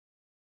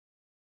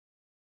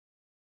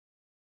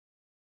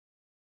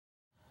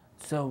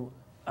So,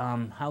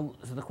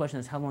 so the question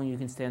is how long you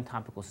can stay on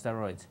topical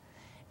steroids,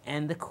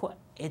 and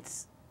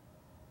it's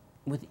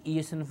with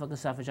eosinophilic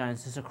esophagitis.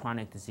 This is a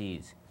chronic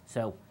disease,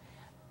 so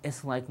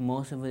it's like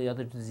most of the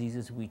other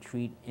diseases we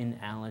treat in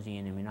allergy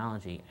and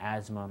immunology,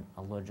 asthma,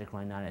 allergic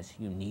rhinitis.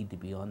 You need to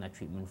be on that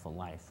treatment for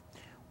life.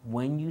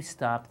 When you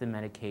stop the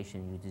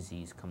medication, your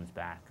disease comes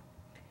back.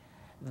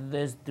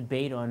 There's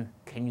debate on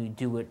can you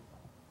do it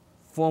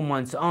 4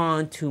 months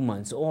on, 2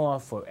 months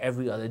off, or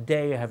every other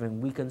day, or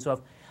having weekends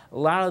off. A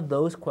lot of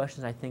those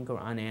questions I think are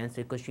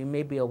unanswered because you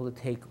may be able to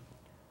take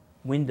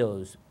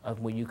windows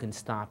of where you can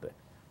stop it.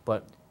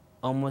 But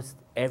almost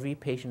every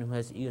patient who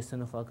has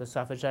eosinophilic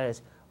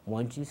esophagitis,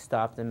 once you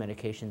stop the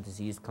medication,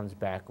 disease comes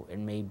back. It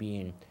may be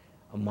in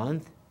a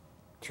month,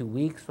 2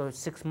 weeks, or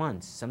 6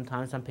 months.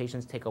 Sometimes some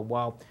patients take a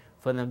while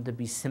for them to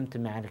be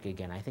symptomatic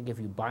again. I think if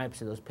you biopsy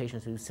those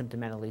patients who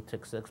symptomatically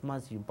took 6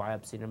 months, you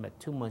biopsy them at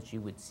 2 months,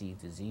 you would see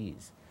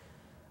disease.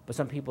 But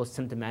some people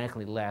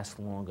symptomatically last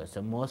longer.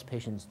 So most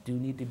patients do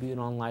need to be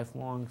on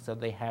lifelong, so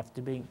they have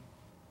to be.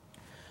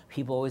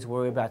 People always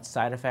worry about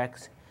side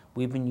effects.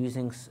 We've been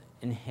using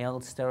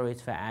inhaled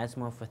steroids for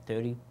asthma for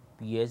 30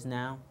 years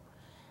now.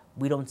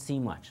 We don't see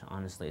much,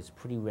 honestly. It's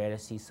pretty rare to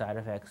see side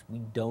effects. We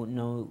don't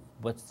know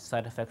what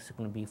side effects are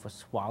going to be for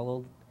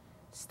swallowed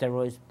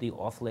steroids, the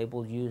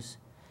off-label use.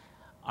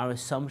 Our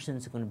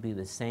assumptions are going to be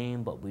the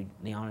same, but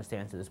the honest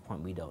answer at this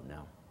point, we don't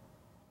know.